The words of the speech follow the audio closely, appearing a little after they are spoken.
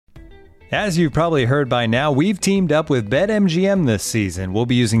As you've probably heard by now, we've teamed up with BetMGM this season. We'll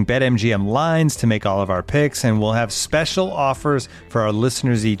be using BetMGM lines to make all of our picks, and we'll have special offers for our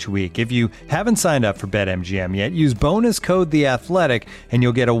listeners each week. If you haven't signed up for BetMGM yet, use bonus code The Athletic, and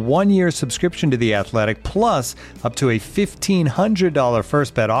you'll get a 1-year subscription to The Athletic, plus up to a $1,500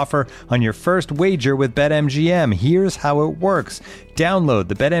 first bet offer on your first wager with BetMGM. Here's how it works. Download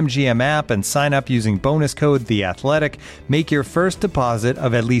the BetMGM app and sign up using bonus code The Athletic. Make your first deposit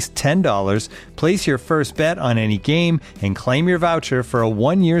of at least $10. Place your first bet on any game and claim your voucher for a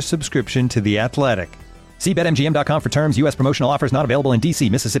 1-year subscription to The Athletic. See BetMGM.com for terms. U.S. promotional offers not available in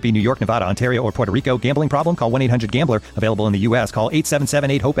D.C., Mississippi, New York, Nevada, Ontario, or Puerto Rico. Gambling problem? Call 1-800-GAMBLER. Available in the U.S. Call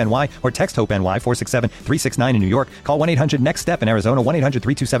 877-8-HOPE-NY or text HOPE-NY 467-369 in New York. Call 1-800-NEXT-STEP in Arizona.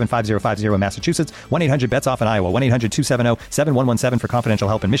 1-800-327-5050 in Massachusetts. 1-800-BETS-OFF in Iowa. 1-800-270-7117 for confidential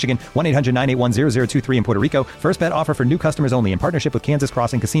help in Michigan. 1-800-981-0023 in Puerto Rico. First bet offer for new customers only in partnership with Kansas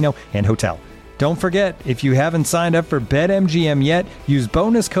Crossing Casino and Hotel. Don't forget, if you haven't signed up for BetMGM yet, use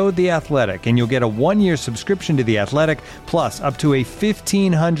bonus code The Athletic, and you'll get a 1-year subscription to The Athletic, plus up to a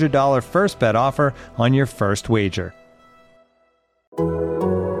 $1,500 first bet offer on your first wager.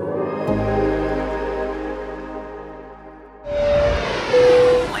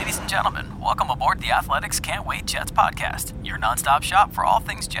 Ladies and gentlemen, welcome aboard the Athletics Can't Wait Jets podcast, your nonstop shop for all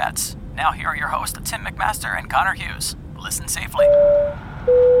things Jets. Now here are your hosts, Tim McMaster and Connor Hughes. Listen safely.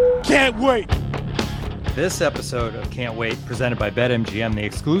 Can't wait! This episode of Can't Wait, presented by BetMGM, the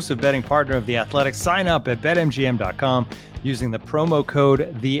exclusive betting partner of The Athletic. Sign up at BetMGM.com using the promo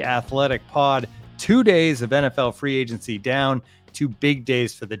code TheAthleticPod. 2 days of NFL free agency down, 2 big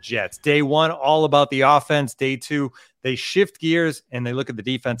days for the Jets. Day 1, all about the offense. Day 2, they shift gears and they look at the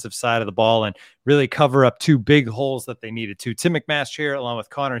defensive side of the ball and really cover up 2 big holes that they needed to. Tim McMaster here, along with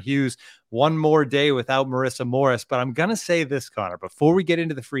Connor Hughes. One more day without Marissa Morris. But I'm going to say this, Connor, before we get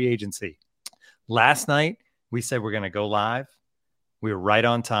into the free agency. Last night, we said we're going to go live. We were right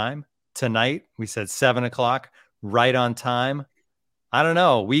on time. Tonight, we said 7 o'clock, right on time. I don't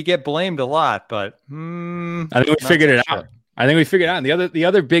know. We get blamed a lot, but I think we figured it out. I think we figured it out. And the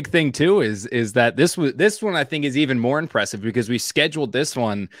other big thing too is that this one I think is even more impressive because we scheduled this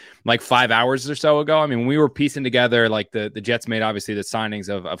one like 5 hours or so ago. I mean, when we were piecing together, like the Jets made obviously the signings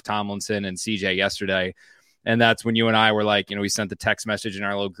of Tomlinson and CJ yesterday. And that's when you and I were like, we sent the text message in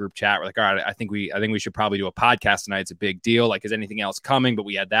our little group chat. We're like, all right, I think we should probably do a podcast tonight. It's a big deal. Like, is anything else coming? But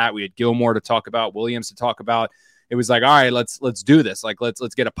we had that. We had Gilmore to talk about, Williams to talk about. It was like, all right, let's do this. Like, let's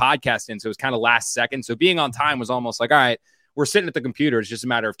get a podcast in. So it was kind of last second. So being on time was almost like, all right, we're sitting at the computer. It's just a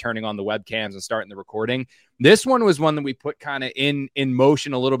matter of turning on the webcams and starting the recording. This one was one that we put kind of in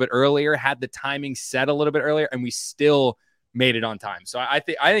motion a little bit earlier, had the timing set a little bit earlier, and we still made it on time. So I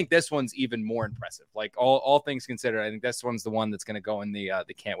think this one's even more impressive. Like all things considered, I think this one's the one that's going to go in the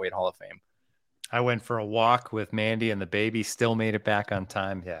Can't Wait Hall of Fame. I went for a walk with Mandy and the baby, still made it back on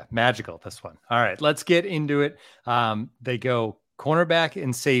time. Yeah, magical, this one. All right, let's get into it. They go cornerback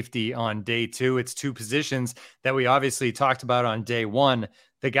and safety on day 2. It's 2 positions that we obviously talked about on day 1.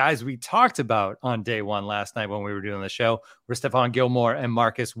 The guys we talked about on day 1 last night when we were doing the show were Stephon Gilmore and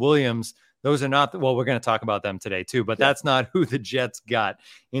Marcus Williams. Those are not, well, we're going to talk about them today too, but that's not who the Jets got.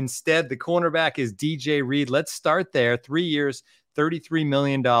 Instead, the cornerback is DJ Reed. Let's start there. 3 years, $33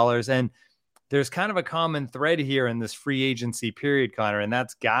 million. And there's kind of a common thread here in this free agency period, Connor, and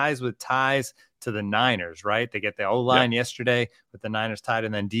that's guys with ties to the Niners, right? They get the O-line yesterday with the Niners tied,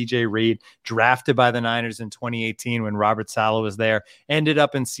 and then DJ Reed, drafted by the Niners in 2018 when Robert Saleh was there, ended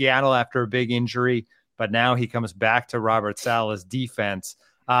up in Seattle after a big injury, but now he comes back to Robert Saleh's defense.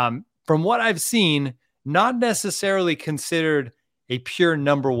 From what I've seen, not necessarily considered a pure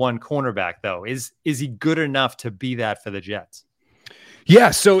number 1 cornerback, though. Is he good enough to be that for the Jets?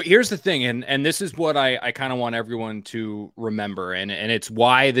 Yeah, so here's the thing, and this is what I kind of want everyone to remember, and it's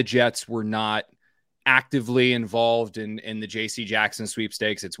why the Jets were not actively involved in the J.C. Jackson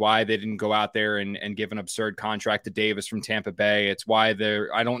sweepstakes. It's why they didn't go out there and give an absurd contract to Davis from Tampa Bay. It's why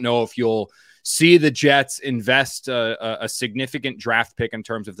I don't know if you'll see the Jets invest a significant draft pick in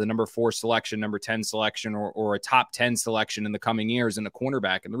terms of the number 4 selection, number 10 selection, or a top 10 selection in the coming years in a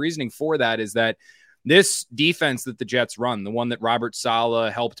cornerback. And the reasoning for that is that this defense that the Jets run, the one that Robert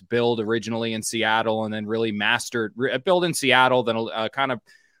Saleh helped build originally in Seattle and then really build in Seattle, then kind of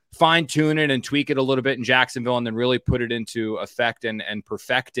fine tune it and tweak it a little bit in Jacksonville, and then really put it into effect and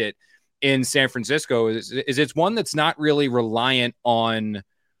perfect it in San Francisco, is it's one that's not really reliant on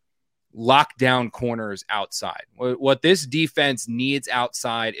lockdown corners outside. What this defense needs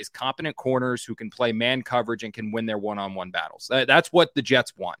outside is competent corners who can play man coverage and can win their one-on-one battles. That's what the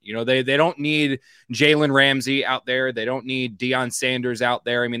Jets want. They don't need Jalen Ramsey out there. They don't need Deion Sanders out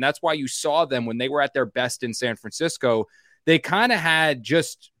there. I mean, that's why you saw them when they were at their best in San Francisco. They kind of had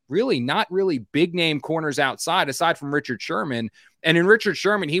just not really big name corners outside, aside from Richard Sherman. And in Richard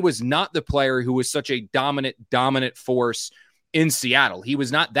Sherman, he was not the player who was such a dominant force in Seattle. He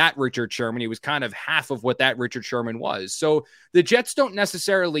was not that Richard Sherman. He was kind of half of what that Richard Sherman was. So the Jets don't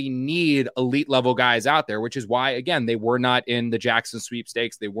necessarily need elite level guys out there, which is why, again, they were not in the Jackson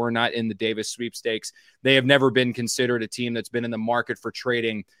sweepstakes. They were not in the Davis sweepstakes. They have never been considered a team that's been in the market for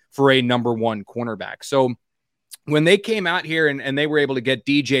trading for a number one cornerback. So when they came out here and they were able to get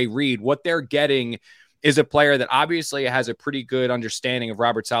DJ Reed, what they're getting is a player that obviously has a pretty good understanding of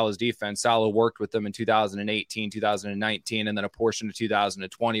Robert Saleh's defense. Saleh worked with them in 2018, 2019, and then a portion of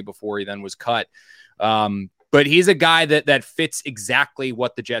 2020 before he then was cut. But he's a guy that fits exactly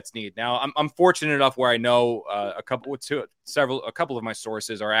what the Jets need. Now, I'm fortunate enough where I know a couple of my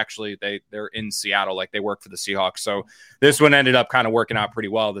sources are actually they're in Seattle, like they work for the Seahawks. So this one ended up kind of working out pretty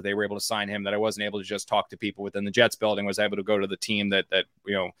well that they were able to sign him. That I wasn't able to just talk to people within the Jets building. Was able to go to the team that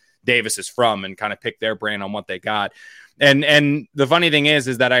Davis is from and kind of pick their brain on what they got. And the funny thing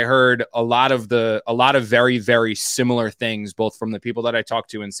is that I heard a lot of very, very similar things, both from the people that I talked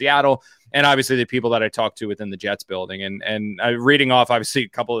to in Seattle and obviously the people that I talked to within the Jets building. And reading off, obviously, a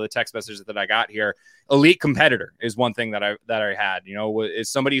couple of the text messages that I got here, elite competitor is one thing that I had, is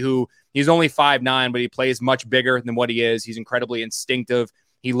somebody who he's only 5'9", but he plays much bigger than what he is. He's incredibly instinctive.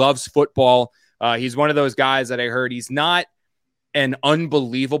 He loves football. He's one of those guys that I heard he's not an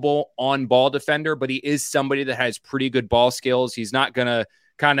unbelievable on-ball defender, but he is somebody that has pretty good ball skills. He's not going to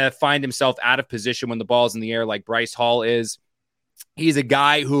kind of find himself out of position when the ball's in the air like Bryce Hall is. He's a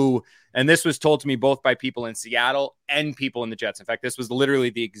guy who, and this was told to me both by people in Seattle and people in the Jets. In fact, this was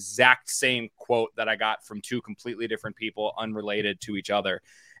literally the exact same quote that I got from two completely different people unrelated to each other.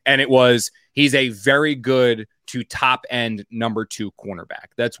 And it was, he's a very good to top end number 2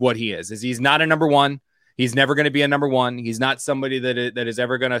 cornerback. That's what he is he's not a number 1. He's never going to be a number 1. He's not somebody that is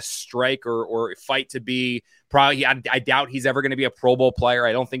ever going to strike or fight to be probably. I doubt he's ever going to be a Pro Bowl player.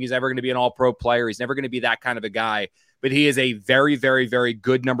 I don't think he's ever going to be an All-Pro player. He's never going to be that kind of a guy. But he is a very, very, very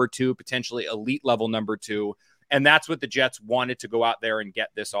good number 2, potentially elite level number 2. And that's what the Jets wanted to go out there and get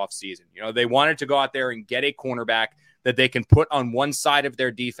this offseason. They wanted to go out there and get a cornerback that they can put on one side of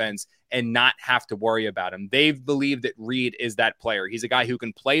their defense and not have to worry about him. They believe that Reed is that player. He's a guy who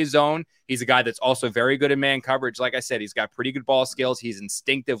can play zone. He's a guy that's also very good in man coverage. Like I said, he's got pretty good ball skills. He's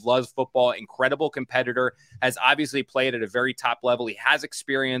instinctive, loves football, incredible competitor, has obviously played at a very top level. He has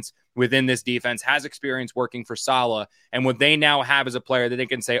experience within this defense, has experience working for Saleh. And what they now have is a player that they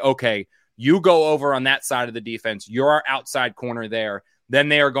can say, okay, you go over on that side of the defense. You're our outside corner there. Then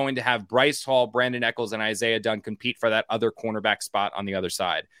they are going to have Bryce Hall, Brandon Echols, and Isaiah Dunn compete for that other cornerback spot on the other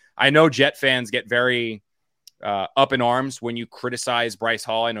side. I know Jet fans get very up in arms when you criticize Bryce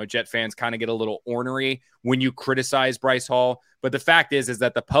Hall. I know Jet fans kind of get a little ornery when you criticize Bryce Hall. But the fact is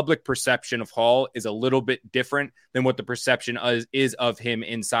that the public perception of Hall is a little bit different than what the perception is of him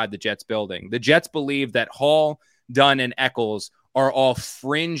inside the Jets building. The Jets believe that Hall, Dunn, and Echols are all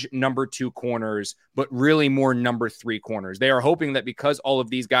fringe number 2 corners, but really more number 3 corners. They are hoping that because all of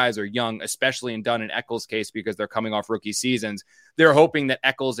these guys are young, especially in Dunn and Echols' case, because they're coming off rookie seasons, they're hoping that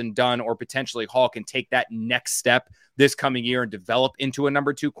Echols and Dunn or potentially Hall can take that next step this coming year and develop into a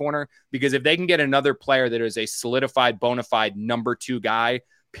number 2 corner. Because if they can get another player that is a solidified, bona fide number 2 guy,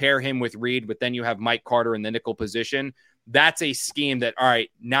 pair him with Reed, but then you have Mike Carter in the nickel position, that's a scheme that, all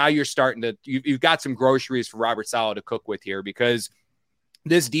right, now you're starting to, you've got some groceries for Robert Saleh to cook with here, because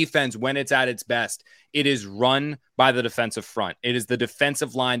this defense, when it's at its best, it is run by the defensive front. It is the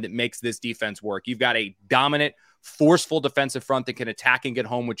defensive line that makes this defense work. You've got a dominant, forceful defensive front that can attack and get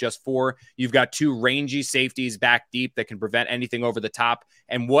home with just 4. You've got 2 rangy safeties back deep that can prevent anything over the top.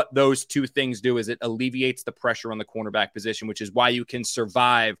 And what those 2 things do is it alleviates the pressure on the cornerback position, which is why you can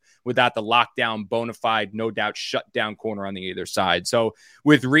survive without the lockdown, bona fide, no doubt, shut down corner on the either side. So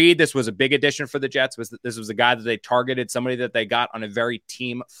with Reed, this was a big addition for the Jets. This was a guy that they targeted, somebody that they got on a very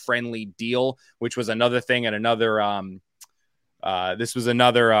team-friendly deal, which was another thing and another this was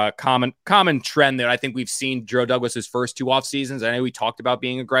another common trend that I think we've seen Joe Douglas's first 2 off seasons. I know we talked about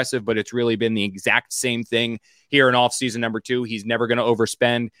being aggressive, but it's really been the exact same thing here in offseason number 2. He's never going to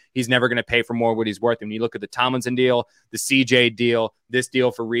overspend. He's never going to pay for more what he's worth. And when you look at the Tomlinson deal, the CJ deal, this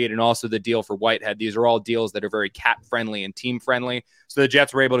deal for Reed, and also the deal for Whitehead, these are all deals that are very cap friendly and team friendly. So the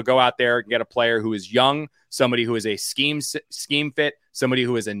Jets were able to go out there and get a player who is young, somebody who is a scheme fit, somebody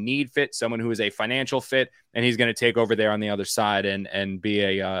who is a need fit, someone who is a financial fit, and he's going to take over there on the other side and be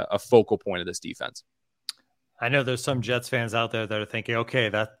a focal point of this defense. I know there's some Jets fans out there that are thinking, okay,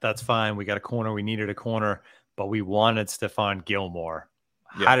 that's fine. We got a corner. We needed a corner, but we wanted Stephon Gilmore.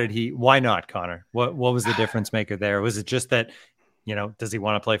 Yeah. Why not, Connor? What was the difference maker there? Was it just that, does he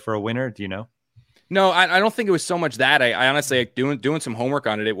want to play for a winner? Do you know? No, I don't think it was so much that. I honestly, doing some homework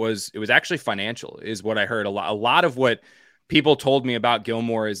on it, it was actually financial is what I heard. A lot of what people told me about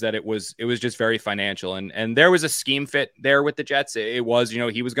Gilmore is that it was just very financial. And there was a scheme fit there with the Jets. It was,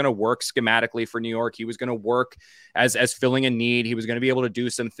 he was going to work schematically for New York. He was going to work as filling a need. He was going to be able to do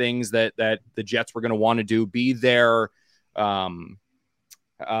some things that the Jets were going to want to do, be their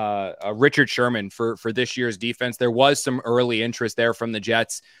Richard Sherman for this year's defense. There was some early interest there from the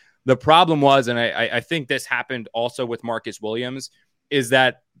Jets. The problem was, and I think this happened also with Marcus Williams, is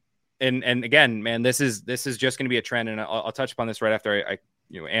that, and again, man, this is just going to be a trend, and I'll touch upon this right after I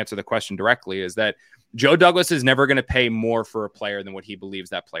answer the question directly, is that Joe Douglas is never going to pay more for a player than what he believes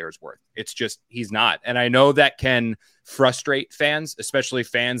that player is worth. It's just, he's not. And I know that can frustrate fans, especially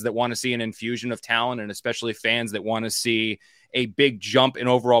fans that want to see an infusion of talent, and especially fans that want to see a big jump in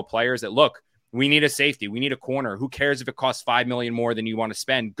overall players that, look, we need a safety. We need a corner. Who cares if it costs $5 million more than you want to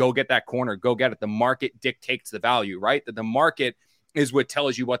spend? Go get that corner. Go get it. The market dictates the value, right? That the market is what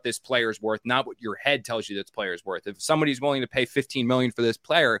tells you what this player is worth, not what your head tells you this player is worth. If somebody's willing to pay $15 million for this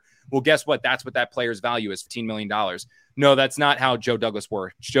player, well, guess what? That's what that player's value is, $15 million. No, that's not how Joe Douglas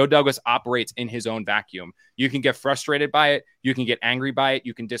works. Joe Douglas operates in his own vacuum. You can get frustrated by it. You can get angry by it.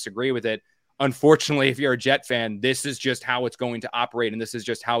 You can disagree with it. Unfortunately, if you're a Jet fan, this is just how it's going to operate, and this is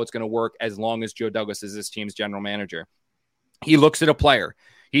just how it's going to work as long as Joe Douglas is this team's general manager. He looks at a player.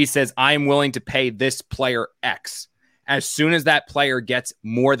 He says, I'm willing to pay this player X. As soon as that player gets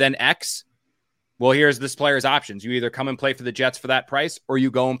more than X, well, here's this player's options. You either come and play for the Jets for that price, or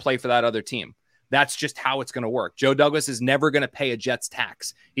you go and play for that other team. That's just how it's going to work. Joe Douglas is never going to pay a Jets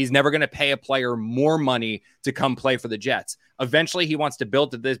tax. He's never going to pay a player more money to come play for the Jets. Eventually, he wants to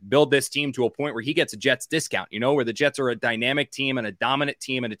build this team to a point where he gets a Jets discount, where the Jets are a dynamic team and a dominant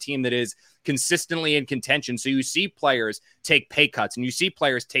team and a team that is consistently in contention. So you see players take pay cuts and you see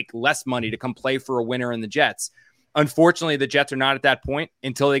players take less money to come play for a winner in the Jets. Unfortunately, the Jets are not at that point.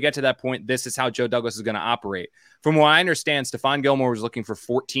 Until they get to that point, this is how Joe Douglas is going to operate. From what I understand, Stephon Gilmore was looking for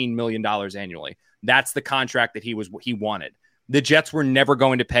 $14 million annually. That's the contract that he wanted. The Jets were never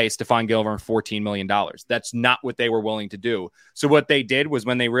going to pay Stephon Gilmore $14 million. That's not what they were willing to do. So what they did was,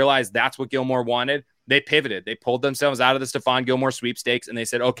 when they realized that's what Gilmore wanted, they pivoted. They pulled themselves out of the Stephon Gilmore sweepstakes, and they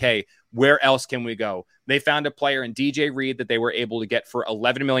said, okay, where else can we go? They found a player in DJ Reed that they were able to get for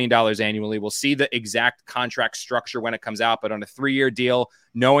 $11 million annually. We'll see the exact contract structure when it comes out, but on a 3-year deal,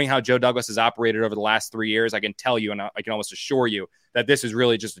 knowing how Joe Douglas has operated over the last 3 years, I can tell you, and I can almost assure you, that this is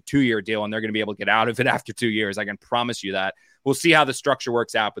really just a 2-year deal, and they're going to be able to get out of it after 2 years. I can promise you that. We'll see how the structure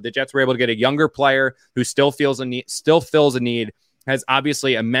works out, but the Jets were able to get a younger player who still fills a need, has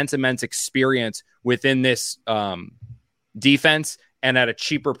obviously immense experience within this defense, and at a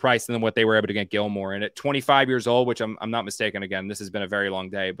cheaper price than what they were able to get Gilmore. And at 25 years old, which I'm not mistaken, again, this has been a very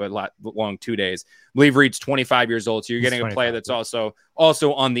long day, but long 2 days. I believe Reed's 25 years old. So you're getting a player that's also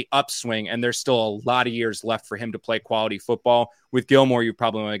on the upswing, and there's still a lot of years left for him to play quality football. With Gilmore, you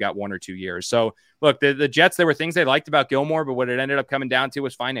probably only got 1 or 2 years. So look, the Jets, there were things they liked about Gilmore, but what it ended up coming down to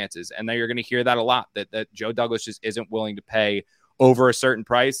was finances. And you're going to hear that a lot, that Joe Douglas just isn't willing to pay over a certain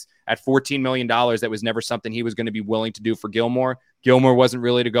price. At $14 million, that was never something he was going to be willing to do for Gilmore. Gilmore wasn't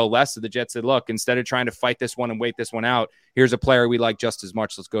really to go less. So the Jets said, look, instead of trying to fight this one and wait this one out, here's a player we like just as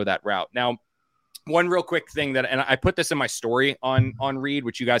much. Let's go that route. Now, one real quick thing and I put this in my story on Reed,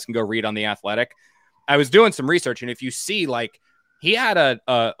 which you guys can go read on The Athletic. I was doing some research, and if you see, he had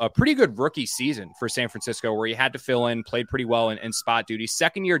a pretty good rookie season for San Francisco, where he had to fill in, played pretty well in spot duty.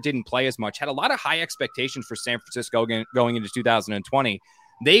 Second year didn't play as much, had a lot of high expectations for San Francisco going into 2020.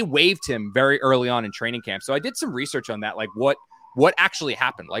 They waived him very early on in training camp. So I did some research on that, what actually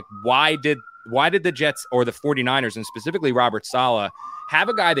happened? Why did the Jets, or the 49ers, and specifically Robert Saleh, have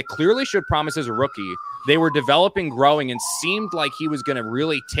a guy that clearly showed promise as a rookie? They were developing, growing, and seemed like he was going to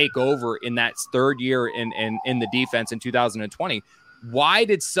really take over in that third year in the defense in 2020. Why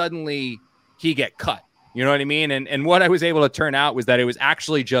did suddenly he get cut? You know what I mean? And what I was able to turn out was that it was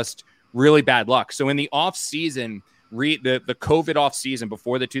actually just really bad luck. So in the offseason, the COVID offseason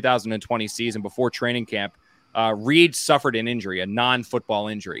before the 2020 season, before training camp, Reed suffered an injury, a non-football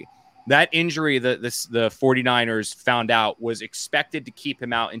injury. That injury that the 49ers found out was expected to keep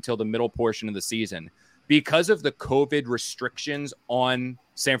him out until the middle portion of the season. Because of the COVID restrictions on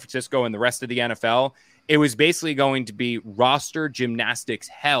San Francisco and the rest of the NFL, it was basically going to be roster gymnastics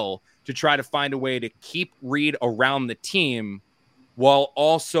hell to try to find a way to keep Reed around the team while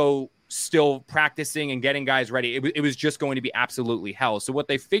also still practicing and getting guys ready. It was just going to be absolutely hell. So what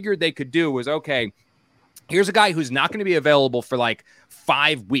they figured they could do was, okay, here's a guy who's not going to be available for like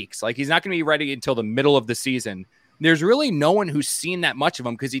 5 weeks. Like, he's not going to be ready until the middle of the season. There's really no one who's seen that much of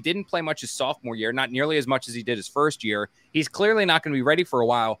him because he didn't play much his sophomore year, not nearly as much as he did his first year. He's clearly not going to be ready for a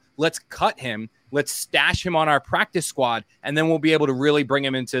while. Let's cut him. Let's stash him on our practice squad, and then we'll be able to really bring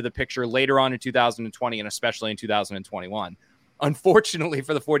him into the picture later on in 2020 and especially in 2021. Unfortunately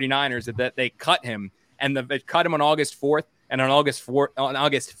for the 49ers, that they cut him, and they cut him on August 4th, and on August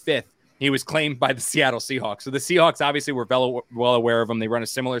 5th, he was claimed by the Seattle Seahawks. So the Seahawks obviously were well aware of him. They run a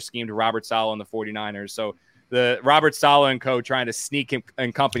similar scheme to Robert Saleh and the 49ers. So the Robert Saleh and co trying to sneak him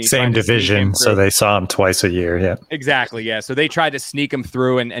and company. Same division, so they saw him twice a year. Yeah, exactly. Yeah, so they tried to sneak him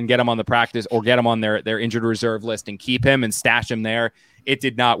through and get him on the practice or get him on their injured reserve list and keep him and stash him there. It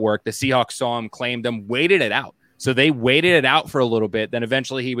did not work. The Seahawks saw him, claimed him, waited it out. So they waited it out for a little bit. Then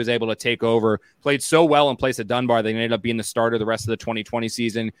eventually he was able to take over, played so well in place of Dunbar. They ended up being the starter the rest of the 2020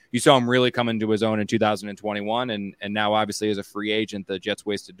 season. You saw him really come into his own in 2021. And now obviously as a free agent, the Jets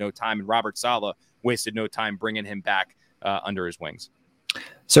wasted no time. And Robert Saleh wasted no time bringing him back under his wings.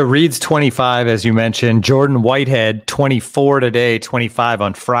 So Reed's 25, as you mentioned. Jordan Whitehead, 24 today, 25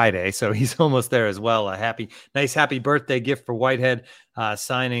 on Friday. So he's almost there as well. A nice happy birthday gift for Whitehead,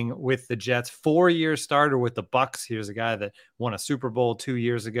 signing with the Jets. 4-year starter with the Bucs. Here's a guy that won a Super Bowl 2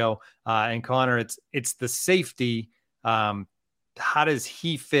 years ago. And Connor, it's the safety. How does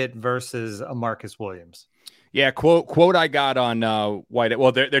he fit versus a Marcus Williams? Yeah, quote I got on Whitehead.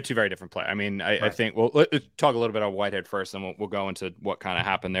 Well, they're two very different players. I mean, I think let's talk a little bit on Whitehead first, and we'll go into what kind of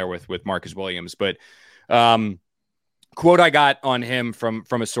happened there with Marcus Williams. But quote I got on him from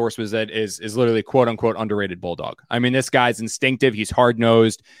a source was that is literally quote unquote underrated bulldog. I mean, this guy's instinctive. He's hard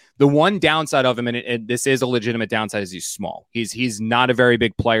nosed. The one downside of him, and this is a legitimate downside, is he's small. He's not a very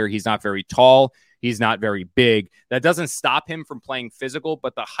big player. He's not very tall. He's not very big. That doesn't stop him from playing physical,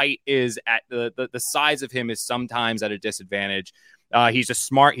 but the height is at the size of him is sometimes at a disadvantage. He's a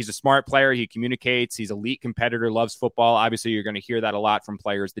smart player. He communicates. He's elite competitor, loves football. Obviously, you're going to hear that a lot from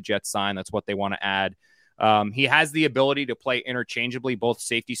players the Jets sign. That's what they want to add. He has the ability to play interchangeably, both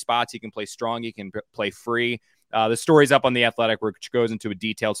safety spots. He can play strong. He can play free. The story's up on The Athletic, which goes into a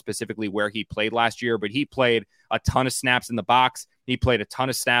detail specifically where he played last year, but he played a ton of snaps in the box. He played a ton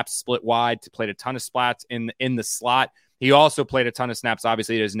of snaps split wide, played a ton of splats in the slot. He also played a ton of snaps,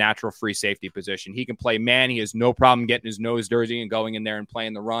 obviously, at his natural free safety position. He can play man. He has no problem getting his nose dirty and going in there and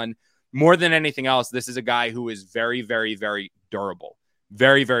playing the run. More than anything else, this is a guy who is very, very, very durable.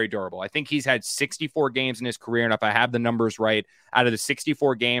 Very, very durable. I think he's had 64 games in his career. And if I have the numbers right, out of the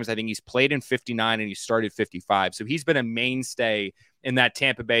 64 games, I think he's played in 59 and he started 55. So he's been a mainstay in that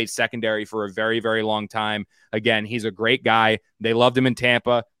Tampa Bay secondary for a very, very long time. Again, he's a great guy. They loved him in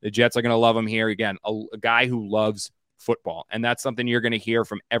Tampa. The Jets are going to love him here. Again, a guy who loves football. And that's something you're going to hear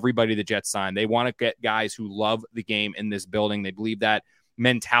from everybody the Jets sign. They want to get guys who love the game in this building. They believe that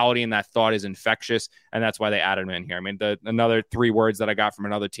mentality and that thought is infectious, and that's why they added him in here. I mean, another 3 words that I got from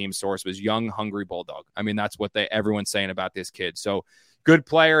another team source was young, hungry bulldog. I mean, that's what everyone's saying about this kid. So good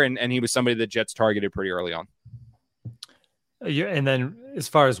player, and he was somebody the Jets targeted pretty early on. Yeah, and then as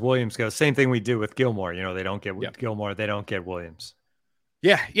far as Williams goes, same thing we do with Gilmore. You know, they don't get Gilmore, they don't get Williams.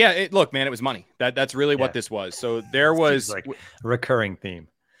 Yeah. Look, man, it was money. That's really what this was. So there was like a recurring theme.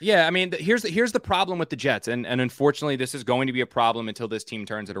 Yeah, I mean, here's the problem with the Jets, and unfortunately, this is going to be a problem until this team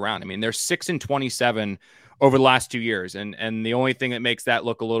turns it around. I mean, they're 6-27 over the last 2 years, and the only thing that makes that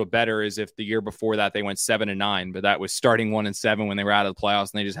look a little better is if the year before that they went 7-9, but that was starting 1-7 when they were out of the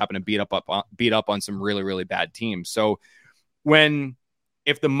playoffs, and they just happened to beat up on some really, really bad teams. So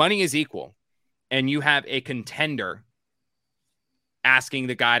if the money is equal, and you have a contender asking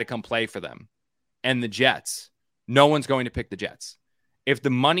the guy to come play for them, and the Jets, no one's going to pick the Jets. If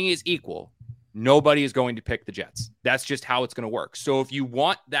the money is equal, nobody is going to pick the Jets. That's just how it's going to work. So if you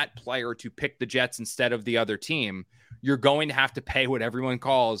want that player to pick the Jets instead of the other team, you're going to have to pay what everyone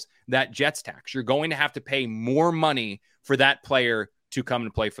calls that Jets tax. You're going to have to pay more money for that player to come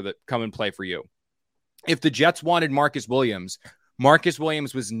and play for you. If the Jets wanted Marcus Williams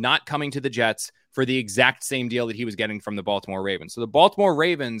was not coming to the Jets for the exact same deal that he was getting from the Baltimore Ravens. So the Baltimore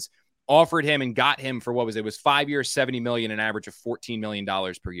Ravens offered him and got him for what was it? It was 5 years, $70 million, an average of $14 million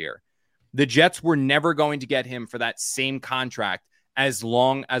per year. The Jets were never going to get him for that same contract as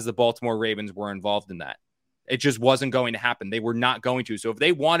long as the Baltimore Ravens were involved in that. It just wasn't going to happen. They were not going to. So if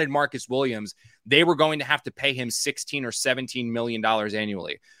they wanted Marcus Williams, they were going to have to pay him $16 or $17 million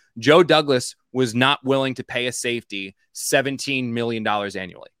annually. Joe Douglas was not willing to pay a safety $17 million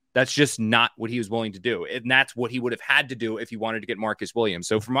annually. That's just not what he was willing to do. And that's what he would have had to do if he wanted to get Marcus Williams.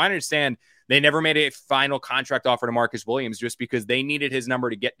 So from what I understand, they never made a final contract offer to Marcus Williams just because they needed his number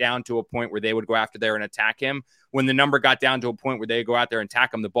to get down to a point where they would go after there and attack him. When the number got down to a point where they go out there and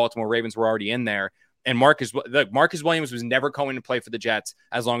attack him, the Baltimore Ravens were already in there. And Marcus Williams was never going to play for the Jets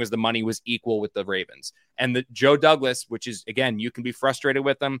as long as the money was equal with the Ravens. And the Joe Douglas, which is, again, you can be frustrated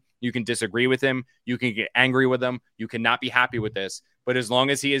with him. You can disagree with him. You can get angry with him. You cannot be happy with this. But as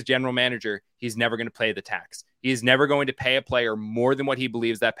long as he is general manager, he's never going to pay the tax. He is never going to pay a player more than what he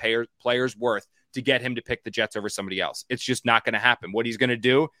believes that player's worth to get him to pick the Jets over somebody else. It's just not going to happen. What he's going to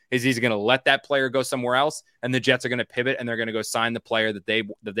do is he's going to let that player go somewhere else, and the Jets are going to pivot, and they're going to go sign the player that they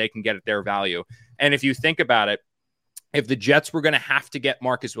can get at their value. And if you think about it, if the Jets were going to have to get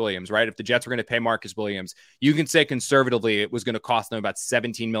Marcus Williams, right? If the Jets were going to pay Marcus Williams, you can say conservatively it was going to cost them about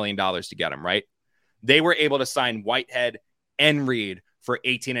 $17 million to get him, right? They were able to sign Whitehead and Reed for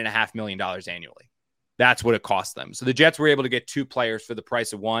 $18.5 million annually. That's what it cost them. So the Jets were able to get two players for the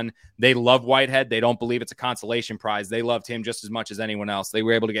price of one. They love Whitehead. They don't believe it's a consolation prize. They loved him just as much as anyone else. They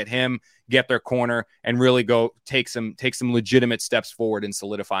were able to get him, get their corner, and really go take some legitimate steps forward in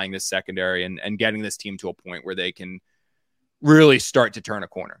solidifying this secondary and getting this team to a point where they can really start to turn a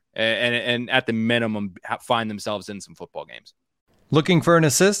corner and at the minimum find themselves in some football games. Looking for an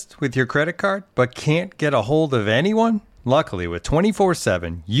assist with your credit card but can't get a hold of anyone? Luckily, with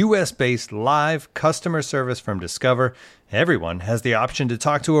 24/7 U.S.-based live customer service from Discover, everyone has the option to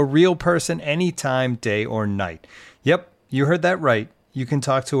talk to a real person anytime, day or night. Yep, you heard that right. You can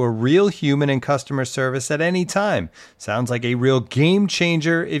talk to a real human in customer service at any time. Sounds like a real game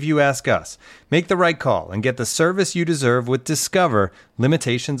changer if you ask us. Make the right call and get the service you deserve with Discover.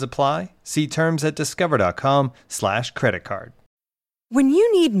 Limitations apply. See terms at discover.com/creditcard. When you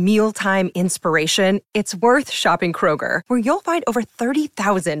need mealtime inspiration, it's worth shopping Kroger, where you'll find over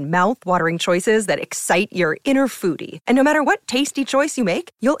 30,000 mouth-watering choices that excite your inner foodie. And no matter what tasty choice you make,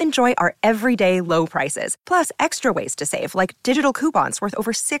 you'll enjoy our everyday low prices, plus extra ways to save, like digital coupons worth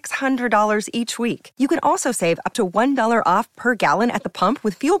over $600 each week. You can also save up to $1 off per gallon at the pump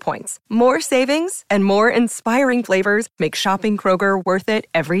with fuel points. More savings and more inspiring flavors make shopping Kroger worth it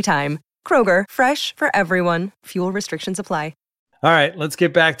every time. Kroger, fresh for everyone. Fuel restrictions apply. All right, let's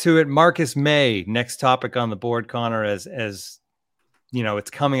get back to it. Marcus Maye, next topic on the board, Connor, as you know, it's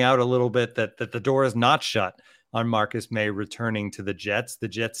coming out a little bit that the door is not shut on Marcus Maye returning to the Jets. The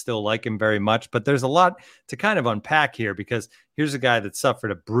Jets still like him very much, but there's a lot to kind of unpack here because here's a guy that suffered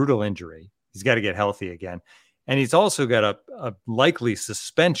a brutal injury. He's got to get healthy again. And he's also got a likely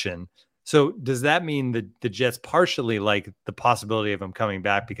suspension. So does that mean that the Jets partially like the possibility of him coming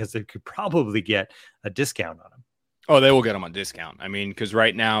back because they could probably get a discount on him? Oh, they will get him on discount. I mean, because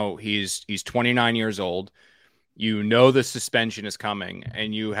right now he's 29 years old. You know the suspension is coming,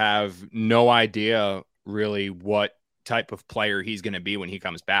 and you have no idea really what type of player he's going to be when he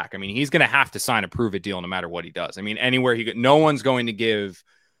comes back. I mean, he's going to have to sign a prove-it deal no matter what he does. I mean, anywhere no one's going to give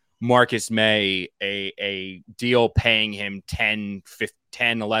Marcus Maye a deal paying him 10,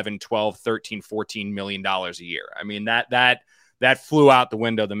 11, 12, 13, $14 million a year. I mean, that flew out the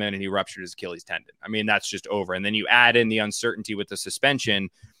window the minute he ruptured his Achilles tendon. I mean, that's just over. And then you add in the uncertainty with the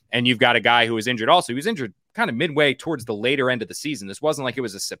suspension, and you've got a guy who was injured also. He was injured kind of midway towards the later end of the season. This wasn't like it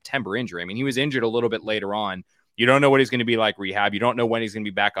was a September injury. I mean, he was injured a little bit later on. You don't know what he's going to be like rehab. You don't know when he's going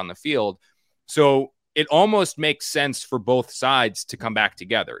to be back on the field. So it almost makes sense for both sides to come back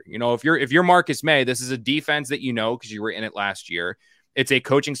together. You know, if you're Marcus Maye, this is a defense that you know because you were in it last year. It's a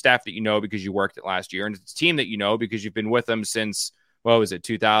coaching staff that you know because you worked it last year. And it's a team that you know because you've been with them since,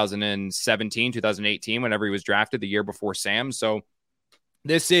 2017, 2018, whenever he was drafted, the year before Sam. So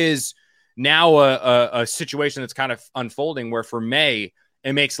this is now a situation that's kind of unfolding where for Maye,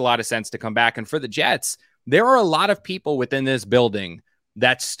 it makes a lot of sense to come back. And for the Jets, there are a lot of people within this building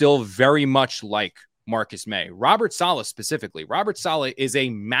that still very much like Marcus Maye. Robert Saleh specifically. Robert Saleh is a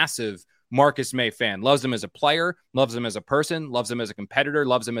massive Marcus Maye fan, loves him as a player, loves him as a person, loves him as a competitor,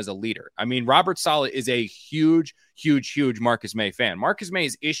 loves him as a leader. I mean, Robert Saleh is a huge Marcus Maye fan. Marcus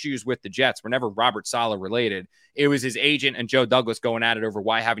Maye's issues with the Jets were never Robert Saleh related. It was his agent and Joe Douglas going at it over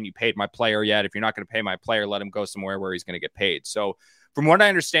why haven't you paid my player yet? If you're not going to pay my player, let him go somewhere where he's going to get paid. So from what I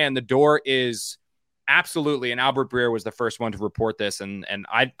understand, the door is absolutely, and Albert Breer was the first one to report this. And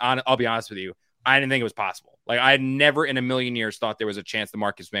I'll be honest with you, I didn't think it was possible. Like, I had never in a million years thought there was a chance that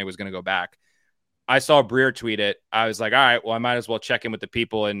Marcus May was going to go back. I saw Breer tweet it. I was like, all right, well, I might as well check in with the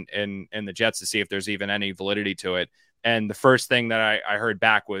people in the Jets to see if there's even any validity to it. And the first thing that I heard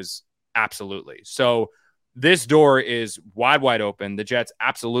back was absolutely. So this door is wide open. The Jets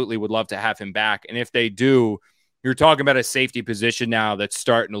absolutely would love to have him back. And if they do, you're talking about a safety position now that's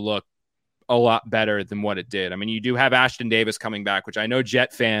starting to look a lot better than what it did. I mean, you do have Ashton Davis coming back, which I know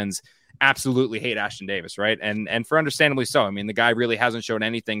Jet fans absolutely hate Ashton Davis, right? And for understandably so. I mean, the guy really hasn't shown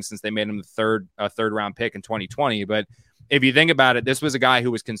anything since they made him the third round pick in 2020. But if you think about it, this was a guy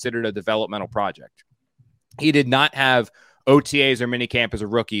who was considered a developmental project. He did not have OTAs or minicamp as a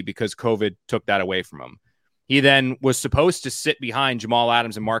rookie because COVID took that away from him. He then was supposed to sit behind Jamal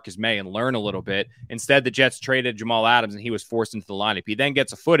Adams and Marcus May and learn a little bit. Instead, the Jets traded Jamal Adams and he was forced into the lineup. He then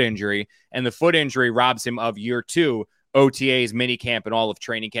gets a foot injury, and the foot injury robs him of year 2 OTAs, minicamp, and all of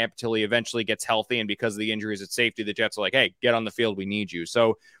training camp until he eventually gets healthy. And because of the injuries at safety, the Jets are like, hey, get on the field. We need you.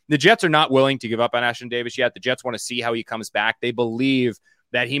 So the Jets are not willing to give up on Ashton Davis yet. The Jets want to see how he comes back. They believe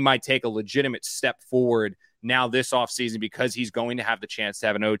that he might take a legitimate step forward now this offseason because he's going to have the chance to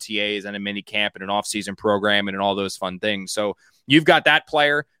have an OTAs and a mini camp and an offseason program and all those fun things. So you've got that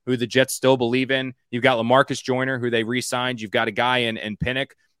player who the Jets still believe in. You've got LaMarcus Joyner, who they re-signed. You've got a guy in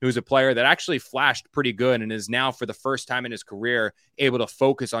Pinnock, who's a player that actually flashed pretty good and is now, for the first time in his career, able to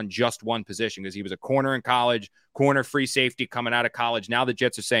focus on just one position because he was a corner in college, corner free safety coming out of college. Now the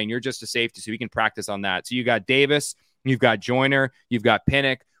Jets are saying, you're just a safety, so we can practice on that. So you got Davis, you've got Joyner, you've got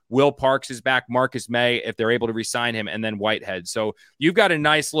Pinnock, Will Parks is back, Marcus May, if they're able to re-sign him, and then Whitehead. So you've got a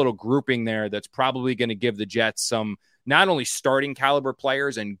nice little grouping there that's probably going to give the Jets some not only starting caliber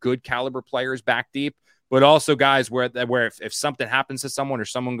players and good caliber players back deep, but also guys where if something happens to someone or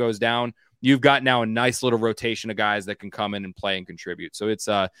someone goes down, you've got now a nice little rotation of guys that can come in and play and contribute. So it's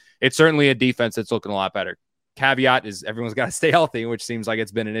certainly a defense that's looking a lot better. Caveat is everyone's got to stay healthy, which seems like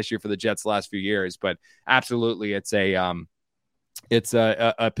it's been an issue for the Jets the last few years, but absolutely it's a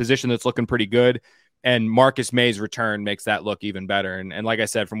position that's looking pretty good, and Marcus May's return makes that look even better. And like I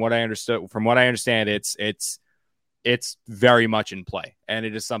said, from what I understand, it's very much in play, and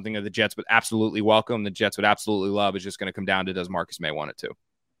it is something that the Jets would absolutely welcome. The Jets would absolutely love. It's just going to come down to, does Marcus May want it to?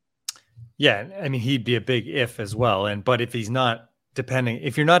 Yeah, I mean, he'd be a big if as well. But if you're not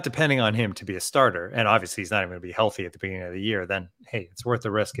depending on him to be a starter, and obviously he's not even going to be healthy at the beginning of the year, then hey, it's worth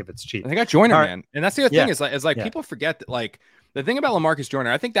the risk if it's cheap. I think I Joyner, man, and that's the other thing is like yeah. People forget that, like, the thing about LaMarcus Joyner,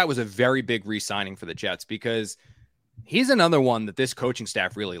 I think that was a very big re-signing for the Jets because he's another one that this coaching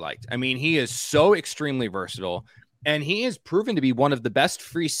staff really liked. I mean, he is so extremely versatile, and he is proven to be one of the best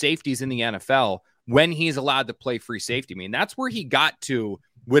free safeties in the NFL when he's allowed to play free safety. I mean, that's where he got to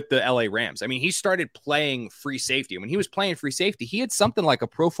with the LA Rams. I mean, he started playing free safety. When he was playing free safety, he had something like a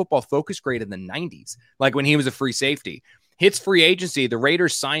Pro Football Focus grade in the 90s, like when he was a free safety. Hits free agency, the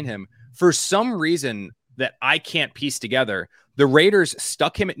Raiders sign him. For some reason that I can't piece together, the Raiders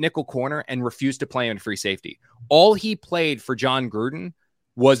stuck him at nickel corner and refused to play him in free safety. All he played for John Gruden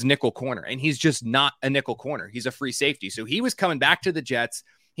was nickel corner, and he's just not a nickel corner. He's a free safety. So he was coming back to the Jets.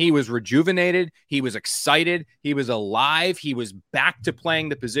 He was rejuvenated. He was excited. He was alive. He was back to playing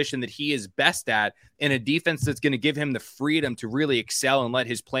the position that he is best at in a defense that's going to give him the freedom to really excel and let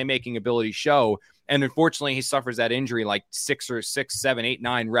his playmaking ability show. And unfortunately, he suffers that injury like 6, 7, 8,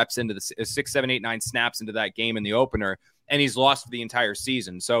 9 reps into the 6, 7, 8, 9 snaps into that game in the opener, and he's lost for the entire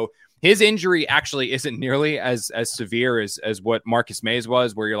season. So his injury actually isn't nearly as severe as what Marcus May's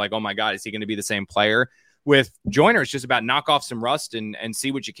was, where you're like, oh my God, is he going to be the same player? With Joyner, it's just about knock off some rust and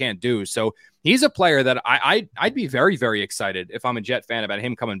see what you can't do. So he's a player that I'd be very, very excited if I'm a Jet fan about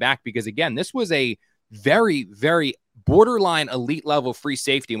him coming back, because again, this was a very, very borderline elite level free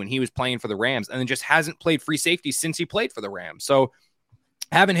safety when he was playing for the Rams, and then just hasn't played free safety since he played for the Rams. So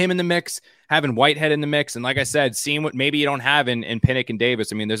having him in the mix, having Whitehead in the mix, and like I said, seeing what maybe you don't have in Pinnock and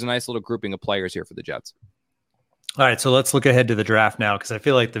Davis. I mean, there's a nice little grouping of players here for the Jets. All right, so let's look ahead to the draft now, because I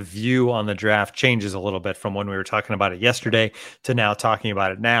feel like the view on the draft changes a little bit from when we were talking about it yesterday to now talking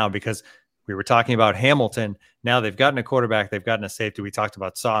about it now, because we were talking about Hamilton. Now they've gotten a quarterback, they've gotten a safety. We talked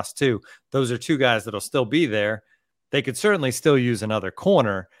about Sauce too. Those are two guys that'll still be there. They could certainly still use another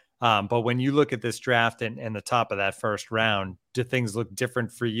corner. But when you look at this draft and the top of that first round, do things look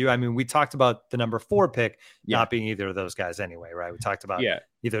different for you? I mean, we talked about the number 4 pick not being either of those guys anyway, right? We talked about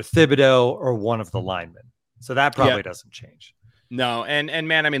either Thibodeau or one of the linemen. So that probably doesn't change. No. And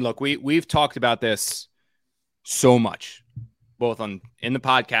man, I mean, look, we've talked about this so much, both in the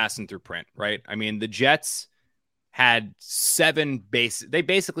podcast and through print, right? I mean, the Jets had they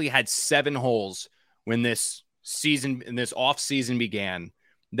basically had 7 holes when this season and this off season began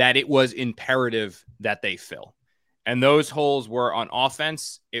that it was imperative that they fill. And those holes were on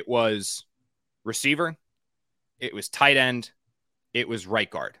offense. It was receiver. It was tight end. It was right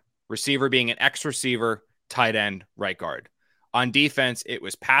guard. Receiver being an X receiver, tight end, right guard. On defense, it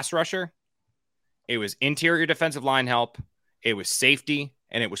was pass rusher. It was interior defensive line help. It was safety,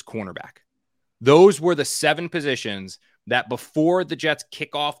 and it was cornerback. Those were the 7 positions that before the Jets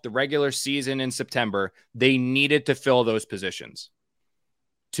kick off the regular season in September, they needed to fill those positions.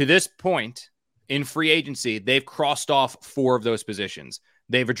 To this point, in free agency, they've crossed off 4 of those positions.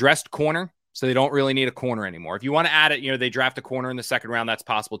 They've addressed corner, so they don't really need a corner anymore. If you want to add it, they draft a corner in the second round, that's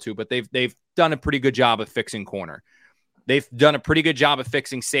possible too, but they've done a pretty good job of fixing corner. They've done a pretty good job of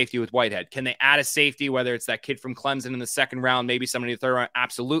fixing safety with Whitehead. Can they add a safety, whether it's that kid from Clemson in the second round, maybe somebody in the third round?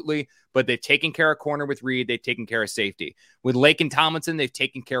 Absolutely. But they've taken care of corner with Reed. They've taken care of safety. With Lake and Tomlinson, they've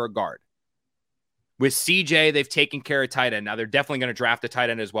taken care of guard. With CJ, they've taken care of tight end. Now, they're definitely going to draft a tight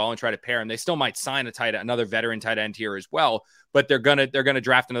end as well and try to pair him. They still might sign another veteran tight end here as well, but they're going to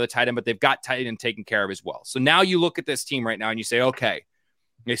draft another tight end, but they've got tight end taken care of as well. So now you look at this team right now and you say, okay,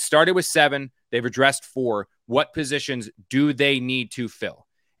 they started with 7. They've addressed 4. What positions do they need to fill?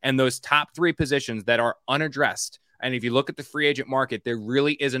 And those top 3 positions that are unaddressed, and if you look at the free agent market, there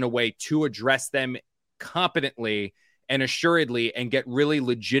really isn't a way to address them competently and assuredly and get really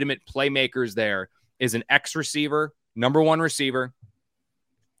legitimate playmakers there, is an X receiver, number 1 receiver.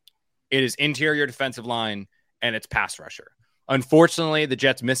 It is interior defensive line, and it's pass rusher. Unfortunately, the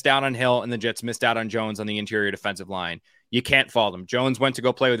Jets missed out on Hill and the Jets missed out on Jones on the interior defensive line. You can't fault them. Jones went to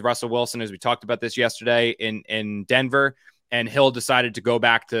go play with Russell Wilson, as we talked about this yesterday in Denver, and Hill decided to go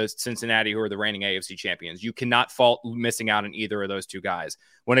back to Cincinnati, who are the reigning AFC champions. You cannot fault missing out on either of those 2 guys.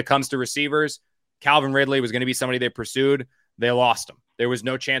 When it comes to receivers, Calvin Ridley was going to be somebody they pursued. They lost him. There was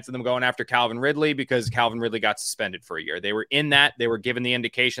no chance of them going after Calvin Ridley because Calvin Ridley got suspended for a year. They were in that. They were given the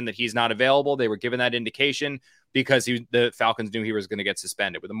indication that he's not available. They were given that indication because the Falcons knew he was going to get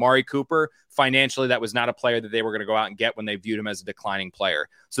suspended. With Amari Cooper, financially, that was not a player that they were going to go out and get when they viewed him as a declining player.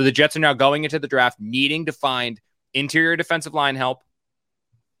 So the Jets are now going into the draft needing to find interior defensive line help,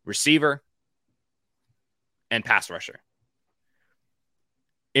 receiver, and pass rusher.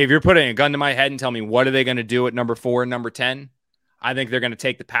 If you're putting a gun to my head and tell me what are they going to do at number 4 and number 10, I think they're going to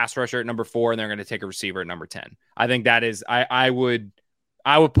take the pass rusher at number 4 and they're going to take a receiver at number 10. I think that is, I would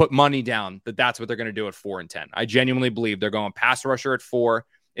put money down that that's what they're going to do at 4 and 10. I genuinely believe they're going pass rusher at 4.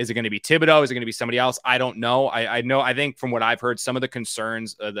 Is it going to be Thibodeau? Is it going to be somebody else? I don't know. I think from what I've heard, some of the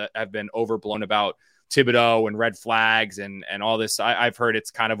concerns that have been overblown about Thibodeau and red flags and all this, I've heard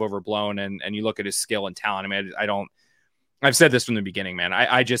it's kind of overblown. And you look at his skill and talent. I mean, I've said this from the beginning, man.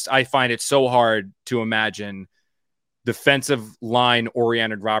 I find it so hard to imagine defensive line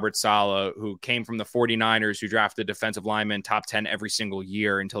oriented Robert Saleh, who came from the 49ers, who drafted defensive linemen top 10 every single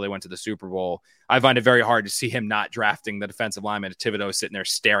year until they went to the Super Bowl. I find it very hard to see him not drafting the defensive lineman. Thibodeau sitting there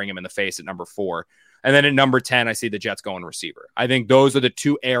staring him in the face at number 4. And then at number 10, I see the Jets going receiver. I think those are the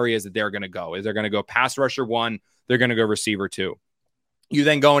 2 areas that they're going to go. Is they're going to go pass rusher 1, they're going to go receiver 2. You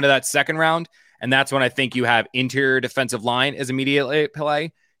then go into that second round, and that's when I think you have interior defensive line is immediately at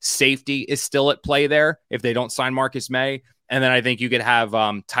play. Safety is still at play there if they don't sign Marcus May. And then I think you could have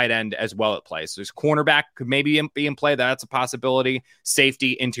tight end as well at play. So there's cornerback could maybe be in play. That's a possibility.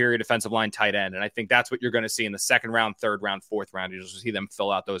 Safety, interior defensive line, tight end. And I think that's what you're going to see in the second round, third round, fourth round. You'll see them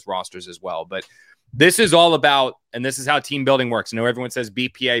fill out those rosters as well. But this is all about, and this is how team building works. I know everyone says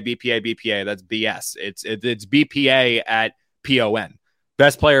BPA. That's BS. It's BPA at PON.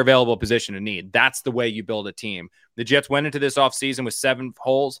 Best player available position of need. That's the way you build a team. The Jets went into this offseason with 7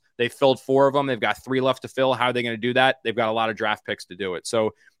 holes. They filled 4 of them. They've got 3 left to fill. How are they going to do that? They've got a lot of draft picks to do it.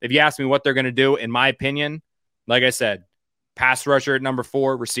 So if you ask me what they're going to do, in my opinion, like I said, pass rusher at number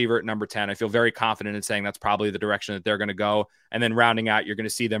 4, receiver at number 10. I feel very confident in saying that's probably the direction that they're going to go. And then rounding out, you're going to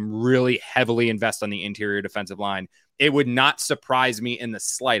see them really heavily invest on the interior defensive line. It would not surprise me in the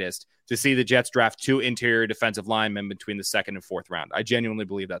slightest to see the Jets draft 2 interior defensive linemen between the second and fourth round. I genuinely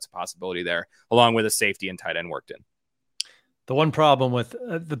believe that's a possibility there, along with a safety and tight end worked in. The one problem with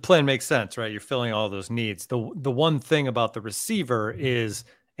the plan makes sense, right? You're filling all those needs. The one thing about the receiver is,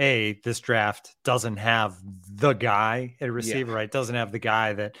 this draft doesn't have the guy at receiver, right? Doesn't have the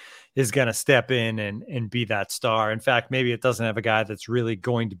guy that is going to step in and be that star. In fact, maybe it doesn't have a guy that's really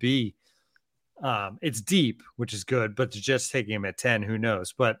going to be it's deep, which is good, but just taking him at 10, who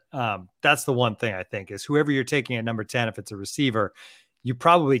knows? But that's the one thing I think is whoever you're taking at number 10, if it's a receiver, you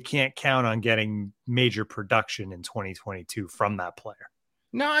probably can't count on getting major production in 2022 from that player.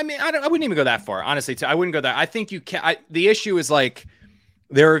 No, I mean, I wouldn't even go that far. Honestly, I wouldn't go that. I think you can. The issue is like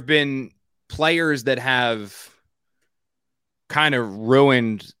there have been players that have kind of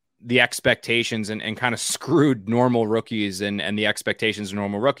ruined the expectations and kind of screwed normal rookies and the expectations of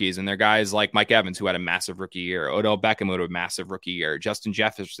normal rookies. And they're guys like Mike Evans, who had a massive rookie year, Odell Beckham, who had a massive rookie year, Justin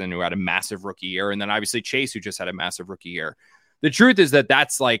Jefferson, who had a massive rookie year, and then obviously Chase, who just had a massive rookie year. The truth is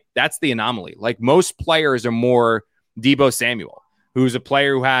that's the anomaly. Like, most players are more Deebo Samuel, who's a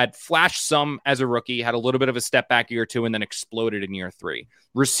player who had flashed some as a rookie, had a little bit of a step back year 2, and then exploded in year 3.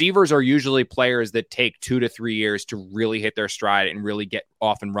 Receivers are usually players that take 2 to 3 years to really hit their stride and really get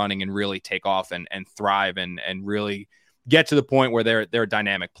off and running and really take off and thrive and really get to the point where they're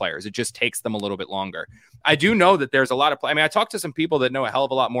dynamic players. It just takes them a little bit longer. I do know that there's a lot of I talked to some people that know a hell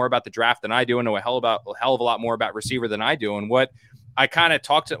of a lot more about the draft than I do and know a hell of a lot more about receiver than I do. And what I kind of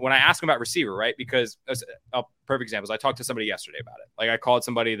talked to when I asked them about receiver, right? Because a perfect example is I talked to somebody yesterday about it. Like, I called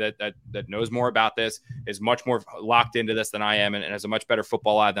somebody that knows more about this, is much more locked into this than I am, and has a much better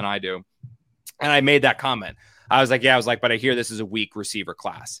football eye than I do. And I made that comment. I was like, but I hear this is a weak receiver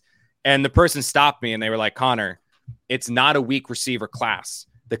class. And the person stopped me and they were like, Connor, it's not a weak receiver class.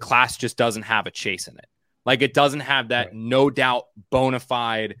 The class just doesn't have a Chase in it. Like, it doesn't have that no doubt bona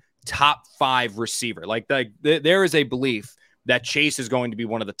fide top 5 receiver. Like, there is a belief that Chase is going to be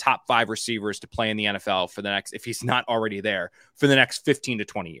one of the top 5 receivers to play in the NFL for the next, if he's not already there, for the next 15 to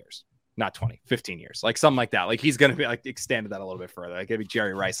 20 years. Not 20, 15 years, like something like that. Like, he's going to be like extended that a little bit further. Like, it'd be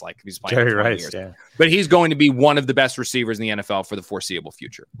Jerry Rice, like, if he's playing Jerry 20 Rice, years. yeah. But he's going to be one of the best receivers in the NFL for the foreseeable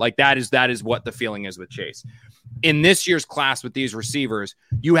future. Like, that is what the feeling is with Chase. In this year's class with these receivers,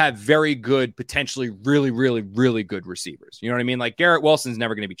 you have very good, potentially really, really, really good receivers. You know what I mean? Like, Garrett Wilson's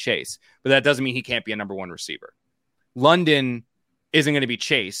never going to be Chase, but that doesn't mean he can't be a number 1 receiver. London isn't going to be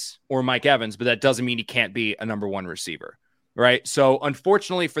Chase or Mike Evans, but that doesn't mean he can't be a number 1 receiver, right? So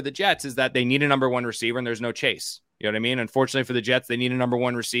unfortunately for the Jets is that they need a number 1 receiver and there's no Chase. You know what I mean? Unfortunately for the Jets, they need a number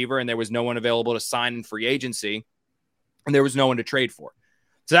 1 receiver and there was no one available to sign in free agency and there was no one to trade for.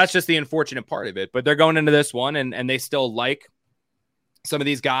 So that's just the unfortunate part of it. But they're going into this one and they still like some of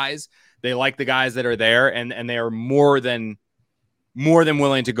these guys. They like the guys that are there and they are more than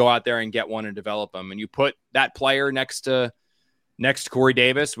willing to go out there and get one and develop them. And you put that player next to Corey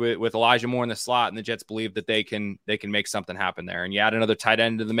Davis with Elijah Moore in the slot, and the Jets believe that they can make something happen there. And you add another tight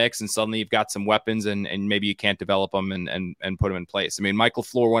end to the mix, and suddenly you've got some weapons, and maybe you can't develop them and put them in place. I mean, Michael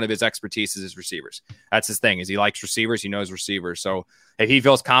Floor, one of his expertise is his receivers. That's his thing, is he likes receivers. He knows receivers. So if he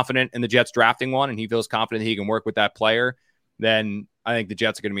feels confident in the Jets drafting one, and he feels confident that he can work with that player, then I think the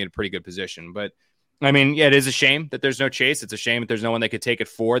Jets are going to be in a pretty good position. But I mean, yeah, it is a shame that there's no Chase. It's a shame that there's no one they could take it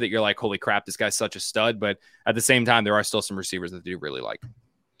for, that you're like, holy crap, this guy's such a stud. But at the same time, there are still some receivers that you really like.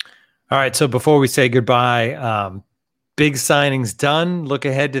 All right. So before we say goodbye, big signings done. Look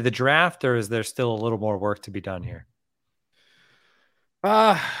ahead to the draft, or is there still a little more work to be done here?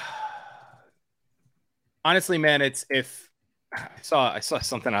 Honestly, man, I saw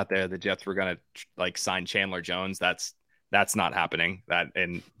something out there. The Jets were going to like sign Chandler Jones. That's not happening.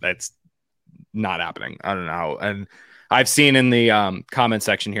 That's not happening. I don't know. And I've seen in the comment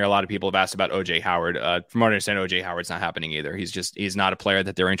section here, a lot of people have asked about OJ Howard. From what I understand, OJ Howard's not happening either. He's not a player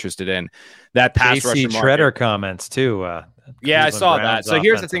that they're interested in. That pass rusher JC Treader comments too. Yeah, I saw that. So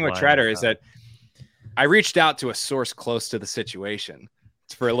here's the thing with Treader is that I reached out to a source close to the situation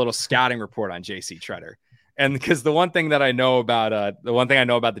for a little scouting report on JC Treader. And because the one thing I know about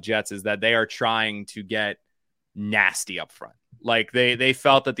the Jets is that they are trying to get nasty up front. Like they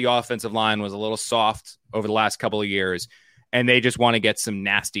felt that the offensive line was a little soft over the last couple of years, and they just want to get some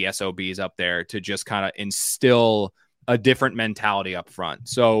nasty SOBs up there to just kind of instill a different mentality up front.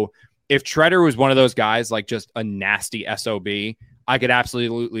 So if Treader was one of those guys, like just a nasty SOB, I could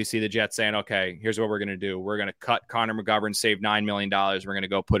absolutely see the Jets saying, okay, here's what we're going to do. We're going to cut Connor McGovern, save $9 million. We're going to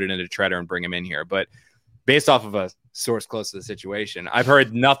go put it into Treader and bring him in here. But based off of a source close to the situation, I've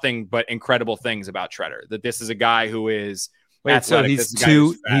heard nothing but incredible things about Treader, that this is a guy who is athletic.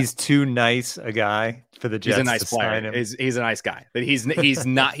 So he's too nice a guy for the Jets. He's a nice player. He's a nice guy. But he's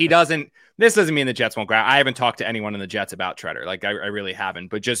not. This doesn't mean the Jets won't grab. I haven't talked to anyone in the Jets about Treader. Like I really haven't.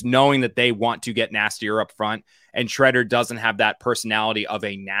 But just knowing that they want to get nastier up front, and Treader doesn't have that personality of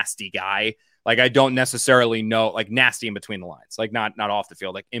a nasty guy. Like I don't necessarily know, like nasty in between the lines, like not off the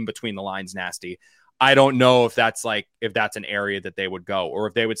field, like in between the lines, nasty. I don't know if that's an area that they would go, or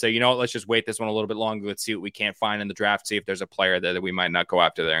if they would say, you know what, let's just wait this one a little bit longer. Let's see what we can't find in the draft. See if there's a player that we might not go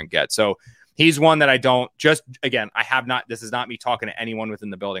after there and get. So he's one that I don't this is not me talking to anyone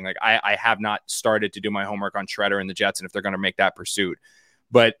within the building. Like I have not started to do my homework on Treader and the Jets and if they're going to make that pursuit.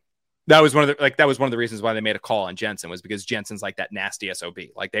 But that was one of the reasons why they made a call on Jensen, was because Jensen's like that nasty SOB.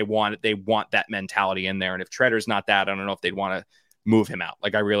 Like they want that mentality in there. And if Treader's not that, I don't know if they'd want to move him out.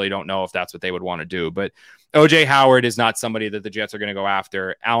 Like, I really don't know if that's what they would want to do. But OJ Howard is not somebody that the Jets are going to go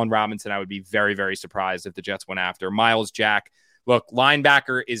after. Allen Robinson, I would be very, very surprised if the Jets went after. Myles Jack, look,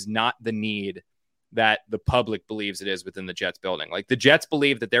 linebacker is not the need that the public believes it is within the Jets building. Like, the Jets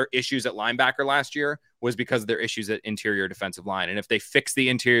believe that their issues at linebacker last year was because of their issues at interior defensive line. And if they fix the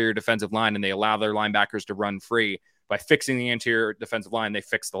interior defensive line and they allow their linebackers to run free by fixing the interior defensive line, they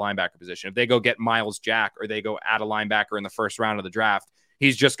fix the linebacker position. If they go get Myles Jack or they go add a linebacker in the first round of the draft,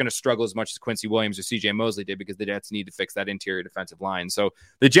 he's just going to struggle as much as Quincy Williams or CJ Mosley did, because the Jets need to fix that interior defensive line. So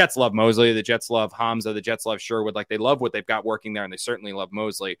the Jets love Mosley. The Jets love Hamza. The Jets love Sherwood. Like, they love what they've got working there, and they certainly love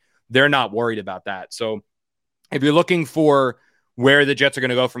Mosley. They're not worried about that. So if you're looking for where the Jets are going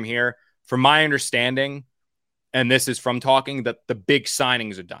to go from here, from my understanding, and this is from talking, that the big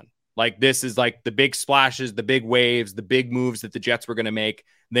signings are done. Like, this is like the big splashes, the big waves, the big moves that the Jets were going to make.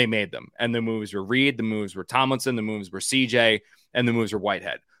 They made them. And the moves were Reed, the moves were Tomlinson, the moves were CJ, and the moves were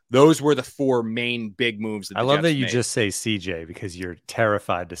Whitehead. Those were the four main big moves that the I love Jets that you made. just say CJ because you're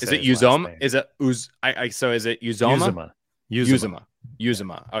terrified to say Is it his last Uzoma? name. Is it so is it Uzoma?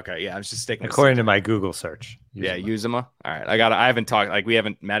 Uzoma. Okay, yeah, I was just sticking. According to my Google search. Yeah, Uzoma. All right, I haven't talked, like, we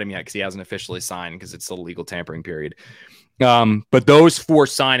haven't met him yet because he hasn't officially signed because it's still legal tampering period. But those four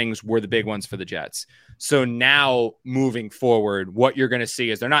signings were the big ones for the Jets. So now moving forward, what you're going to see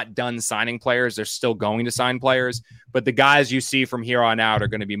is they're not done signing players. They're still going to sign players, but the guys you see from here on out are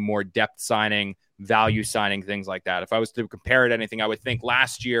going to be more depth signing, value signing, things like that. If I was to compare it to anything, I would think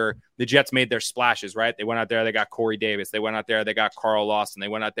last year the Jets made their splashes, right? They went out there, they got Corey Davis. They went out there, they got Carl Lawson. They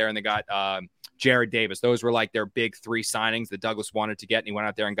went out there and they got Jared Davis. Those were like their big three signings that Douglas wanted to get, and he went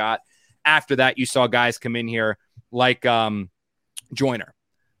out there and got. After that, you saw guys come in here like Joyner,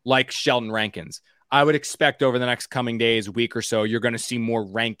 like Sheldon Rankins. I would expect over the next coming days, week or so, you're going to see more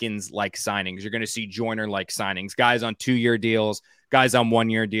Rankins-like signings. You're going to see Joyner-like signings, guys on 2-year deals, guys on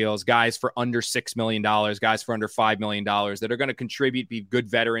 1-year deals, guys for under $6 million, guys for under $5 million that are going to contribute, be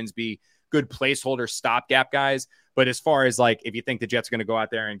good veterans, be good placeholder stopgap guys. But as far as, like, if you think the Jets are going to go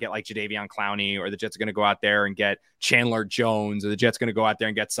out there and get like Jadeveon Clowney, or the Jets are going to go out there and get Chandler Jones, or the Jets are going to go out there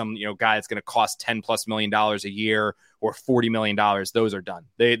and get some, guy that's going to cost $10+ million a year or $40 million, those are done.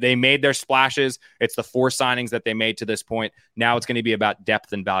 They made their splashes. It's the four signings that they made to this point. Now it's going to be about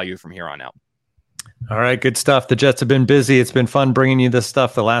depth and value from here on out. All right, good stuff. The Jets have been busy. It's been fun bringing you this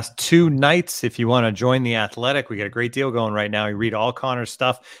stuff the last 2 nights. If you want to join The Athletic, we got a great deal going right now. You read all Connor's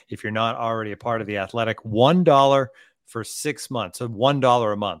stuff. If you're not already a part of The Athletic, $1 for 6 months. So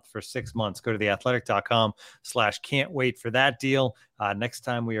 $1 a month for 6 months. Go to theathletic.com/can't wait for that deal. Next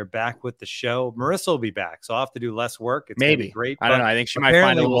time we are back with the show, Marissa will be back. So I'll have to do less work. It's maybe great. I don't know. I think she might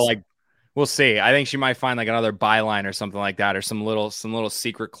find a little we'll see. I think she might find like another byline or something like that, or some little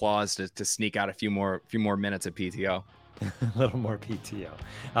secret clause to sneak out a few more minutes of PTO. A little more PTO.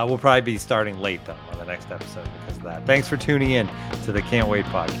 We'll probably be starting late though on the next episode because of that. Thanks for tuning in to the Can't Wait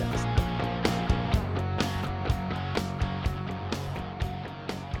podcast.